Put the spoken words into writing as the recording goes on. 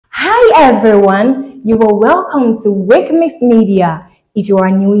everyone, you are welcome to Wake Miss Media. If you are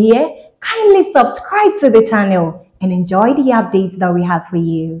new here, kindly subscribe to the channel and enjoy the updates that we have for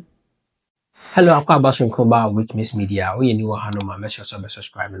you. Hello, I'm Abasun Koba with Miss Media. We knew how to make sure to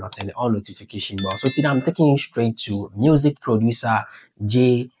subscribe and turn on notification bell. So today I'm taking you straight to music producer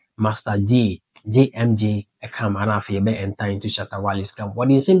J Master D JMJ Ekam and I feel enter into Shatta Wale's camp. What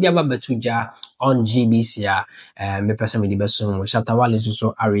do you think about Betuja on GBC? Me person with the best song. Shatta Wale is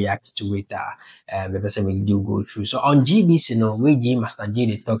also a react to it. Me person will do go through. So on GBC, no, we J Master J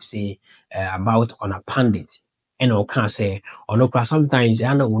they talk say about on a pundit. And I can say, or no, sometimes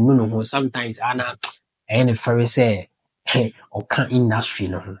I know, sometimes I know, and if I say, hey, or can industry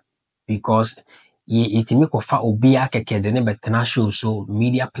no, because it make of obi akeke de ne betena show so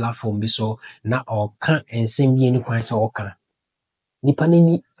media platform bi so na or can and same be any kwan so oka nipa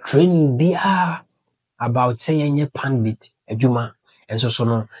ni training bia about say any pandit adwuma enso so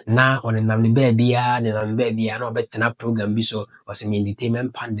no na on nam ne ba bia na obetena program bi so was me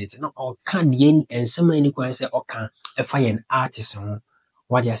entertainment pandit no or can the and some any kwan say oka e fa yen artist ho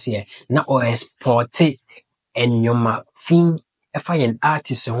what you say na or export and your thing if I an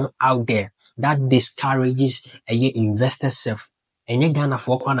artist out there that discourages a investor self and you Ghana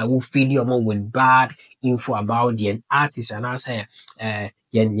for one who feed you more with bad info about the artist and I say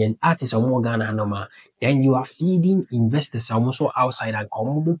yen artist or more Ghana no then you are feeding investors almost outside and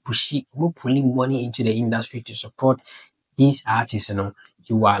come pushing pulling money into the industry to support these artists,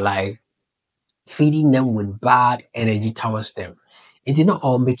 you are like feeding them with bad energy towards them. It did not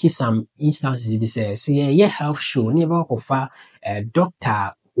all make some instances be say yeah health show never offer a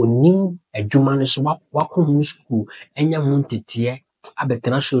doctor or new a human swap home school and you wanted here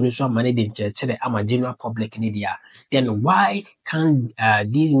abetena show so money the church the general public media. Then why can't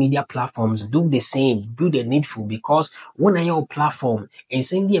these media platforms do the same, do the needful? Because when I your platform and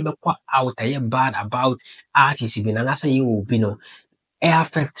saying you out bad about artists even and I say you will be no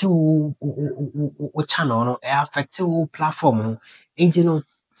affect wo channel no affect wo platform no nti no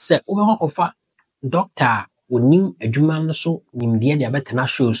sɛ wobɛkɔfa doctor onim adwuma no so nimdeɛ de abɛtena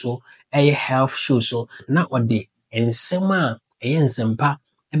show so health show so na ɔde nsɛm a nsɛmpa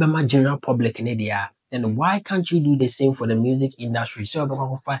ɛbɛma general public ne deɛ then why can't you do the same for the music industry? So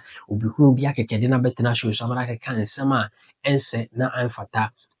wobɛkɔfa obi hunu bi akɛkɛde na abɛtena show so amana kɛka nsɛm a ɛnsɛ na amfata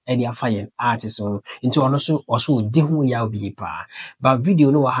ɛde afa yɛn artist so nti ɔno so di ho yaw bi paa. But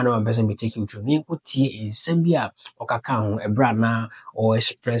video no wa no person be take you through. Ni ko tie nsɛm bi a ɔkaka ho ɛbra na or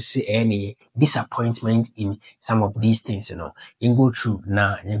express any disappointment in some of these things, You go through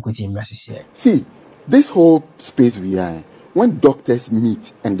na you go tie message. See, this whole space we are in, when doctors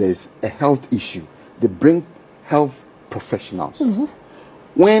meet and there's a health issue, they bring health professionals. Mm-hmm.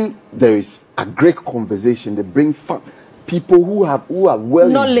 When there is a great conversation, they bring people who are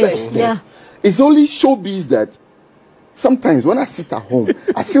well invested. Yeah. It's only showbiz that sometimes when I sit at home,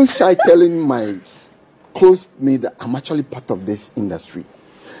 I feel shy telling my close mate that I'm actually part of this industry.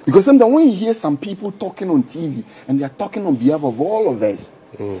 Because sometimes when you hear some people talking on TV and they are talking on behalf of all of us,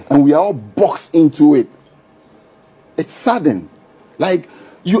 and we are all boxed into it, it's sudden. Like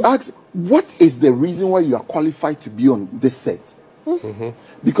you ask, what is the reason why you are qualified to be on this set? Mm-hmm.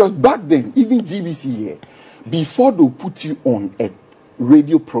 Because back then, even GBC here, before they put you on a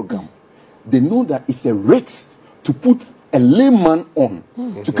radio program, they know that it's a risk to put a layman on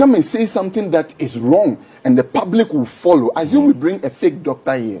to come and say something that is wrong and the public will follow. Assume we bring a fake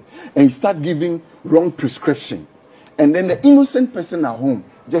doctor here and he start giving wrong prescription and then the innocent person at home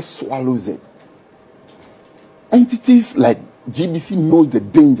just swallows it. Entities like GBC knows the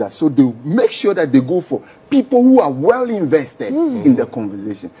danger, so they make sure that they go for people who are well invested in the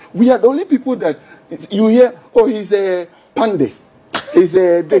conversation. We are the only people that you hear, oh, he's a pundit. He's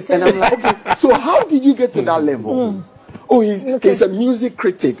a this, and I'm like, okay, so how did you get to that level? Oh, he's a music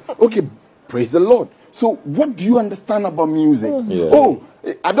critic. Okay, praise the Lord. So what do you understand about music? Yeah. Oh,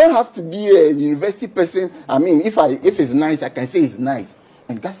 I don't have to be a university person. I mean, if it's nice, I can say it's nice.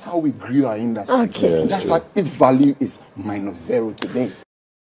 And that's how we grew our industry. Okay. Yeah, that's why its value is -0 today.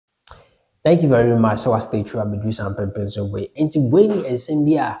 Thank you very much. So I stay true. I've been doing some purpose way. And to win a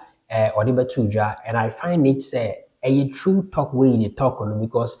Zambia or the Batuja, and I find it say a true talk way in the talk on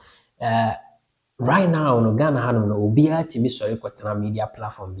because right now no Ghana hanu no obia timi sorry kwatena media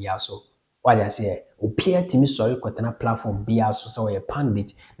platform bia so what I say obia timi sorry kwatena platform bia so we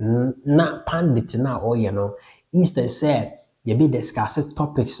pandit na pandit na no instead say you be discuss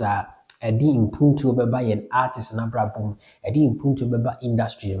topics edi impuntu beba yen artist na brabum edi impuntu beba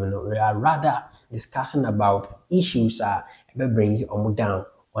industry we are rather discussing about issues be bring them down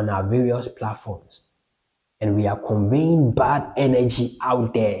on our various platforms and we are conveying bad energy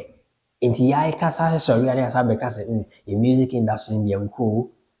out there. Inti ya kasa sorry ani asa be kasa in music industry in the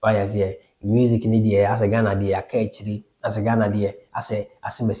cool why there music ni there as a Ghana there akechiri as a Ghana there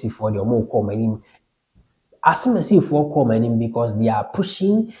as mercy for the omo call my name as mercy for call my name because they are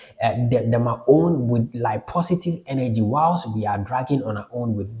pushing them our own with like positive energy whilst we are dragging on our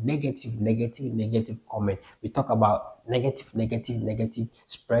own with negative comment. We talk about negative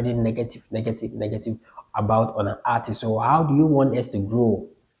spreading negative about on an artist. So how do you want us to grow?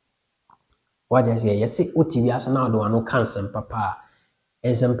 What I say, yes, OTV as now do no cancer papa,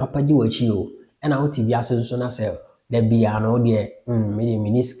 and some papa do what you, and OTV as soon as there be an odia,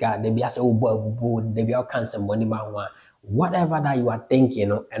 miniska, there be as oh boy, there be all cancer money one. Whatever that you are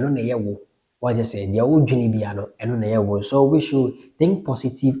thinking, and on the year, what I say, the old Jenny Biano, and on the year. So we should think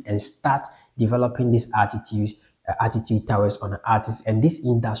positive and start developing these attitude towards on the artists and this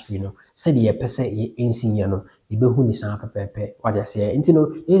industry, said the person in senior, the behu ni san pepe, what I say, and this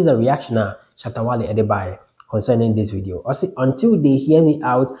is the reaction Shatta Wale Edebaye concerning this video. I say, until they hear me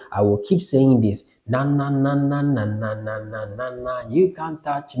out, I will keep saying this. Na na na na na na na na na na. You can't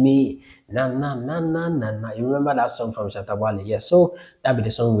touch me. Na na na na na na. You remember that song from Shatta Wale? Yeah. So that be the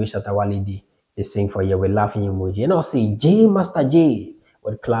song which Shatta Wale did. They sing for you with laughing emoji. And I'll say J Master J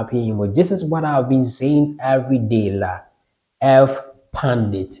with clapping emoji. This is what I've been saying every day. La F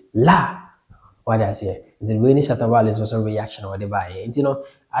pundit la. What I say? The way Shatta Wale is also reaction or whatever. And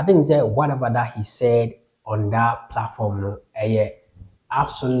I think that whatever that he said on that platform,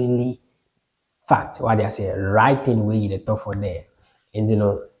 absolutely fact. What I say, right thing way the talk for there, and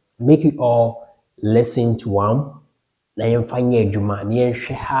make you all listen to na you find your juma, na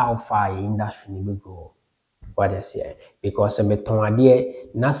share how far industry will go. What I say, because a beton idea,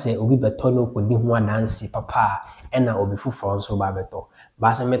 na say obi beton no kodi ho adansi papa, and na obi fufu so ba beton.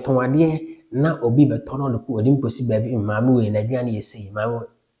 But a beton idea, na obi beton no kodi mposi baby mamu we na aduane ye say mamu.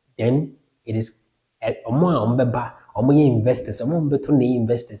 Then it is omo beba omo ye investors omo beto na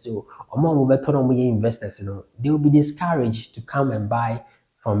investors so omo beto na omo ye investors they will be discouraged to come and buy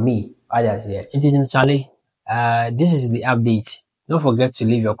from me. It is in Charlie. This is the update. Don't forget to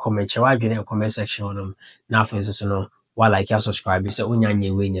leave your comment. Share in the comment section now for instance while like you subscribe so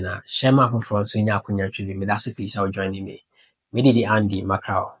unya we nyina share my for so nya akunya twi me that's it please how joining me. Me did the Andy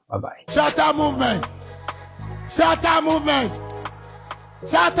Macau. Bye bye. Shatta movement. Shatta movement.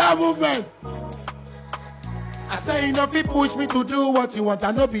 Shatta movement. I say enough you push me to do what you want.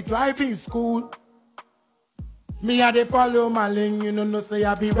 I no be driving school. Me I dey follow my lane, you know no say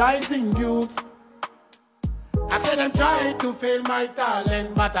I be rising youth. I say them trying to fail my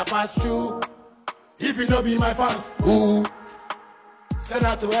talent, but I pass through. If you no be my fans, who? Send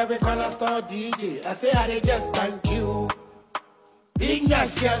out to every corner store DJ. I say I dey just thank you. Big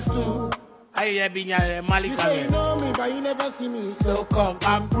Nash girls too. I be Mali. You say you know me, but you never see me, so come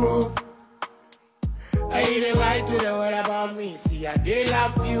and prove. I ain't lie to the world about me. See, I they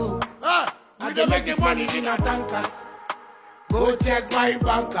love you. I don't make this money in a tankers. Go check my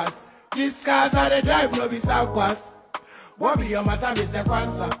bankers. These cars are the drive, no be Southwest. What be your matter, Mr.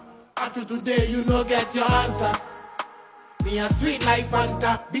 Kwanzaa? Up to today, you no get your answers. Me a sweet like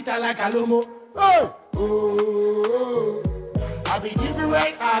Fanta, bitter like Alomo. Oh, oh, oh. I be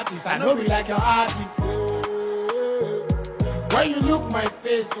different artist, I know be like your artist. Oh, when you look my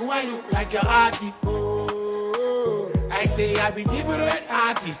face, do I look like your artist? Oh, I say I be different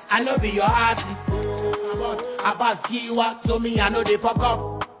artist, I know be your artist. I boss Kiwa, so me I know they fuck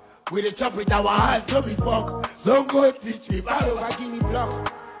up. We the chop with our hands, no be fuck. So go teach me, follow back give me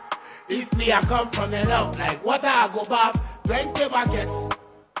block. If me I come from the love, like water I go bath, 20 buckets.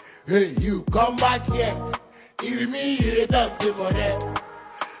 Hey, you come back here. If me, you the talk before that.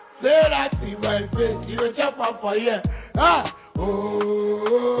 Say that in my face, you the chop up for you. Ah,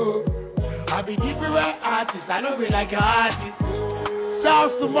 oh, I be different artist, I don't be like your artist.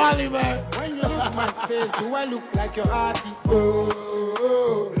 Shout to Mali, man. When you look my face, do I look like your artist?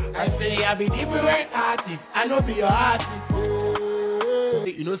 Oh, I say I be different artist, I don't be your artist. Oh.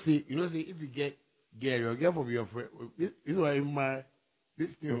 You know, see, if you get your girl from your friend, this is why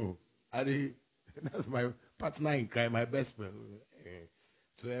this new, that's my partner in crime, my best friend.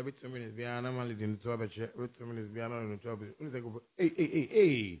 So every 2 minutes, we are normally in the trouble. Every 2 minutes, we are not in the trouble.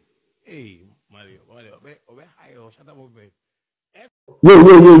 Hey, Mario, over high or shut up over.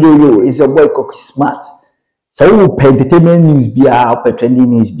 Yo, it's your boy Cocky Smart. So we pay entertainment news beer, trending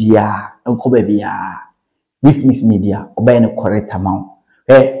news beer, and cover beer. Weakness media, obey a correct amount.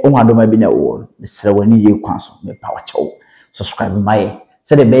 Hey, oh, I don't maybe know. Mr. When you cancel, me power chow. Subscribe my.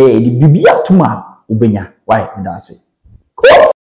 Say the bay, the BB up to ma, Ubenya. Why, that's it.